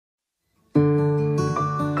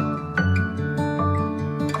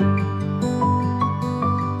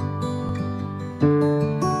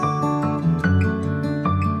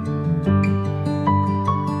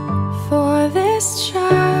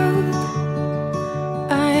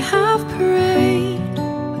prayed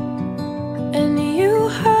and you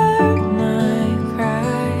heard my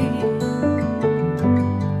cry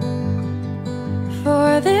for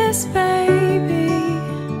this baby.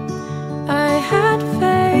 I had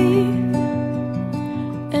faith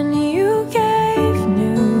and you gave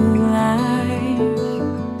new life.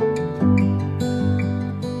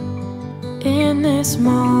 In this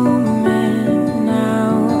moment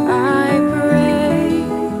now I pray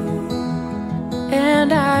and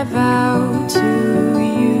I vow to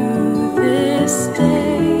you this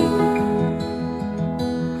day.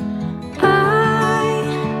 I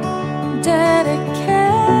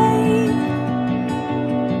dedicate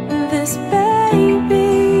this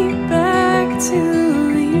baby back to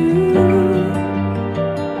you.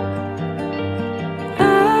 I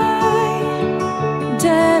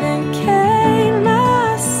dedicate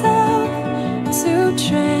myself to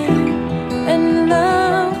train and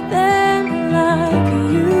love them like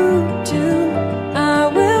you do. I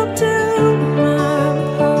will do my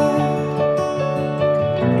part.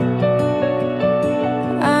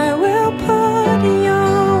 I will put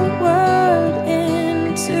your word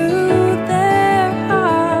into their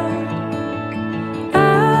heart. I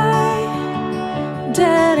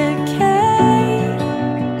dedicate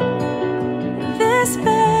this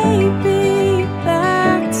baby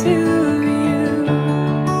back to you.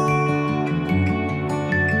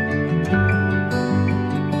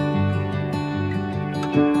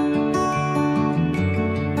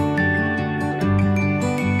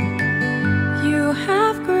 You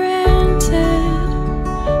have granted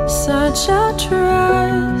such a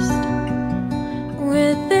trust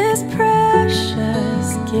with this precious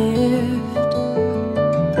gift.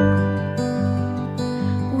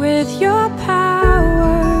 With your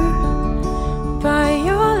power, by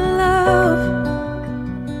your love,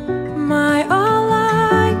 my all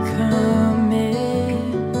I commit.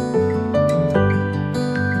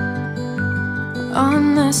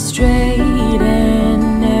 On the straight and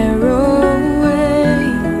narrow way,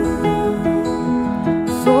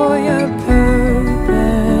 for your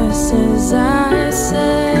purposes I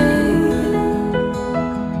say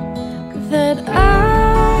that I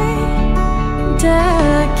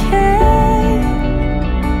dedicate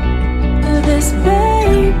this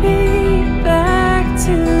baby back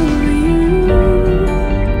to you.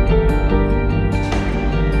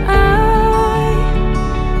 I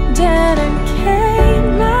dedicate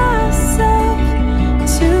myself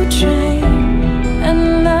to train and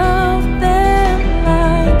love them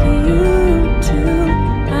like you do.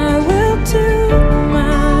 I will do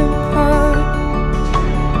my part.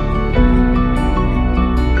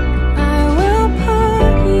 I will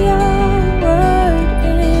put your word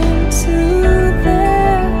into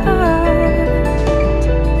their heart.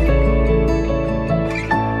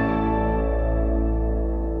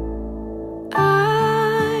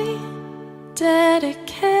 I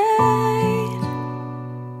dedicate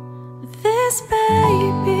this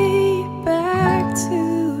baby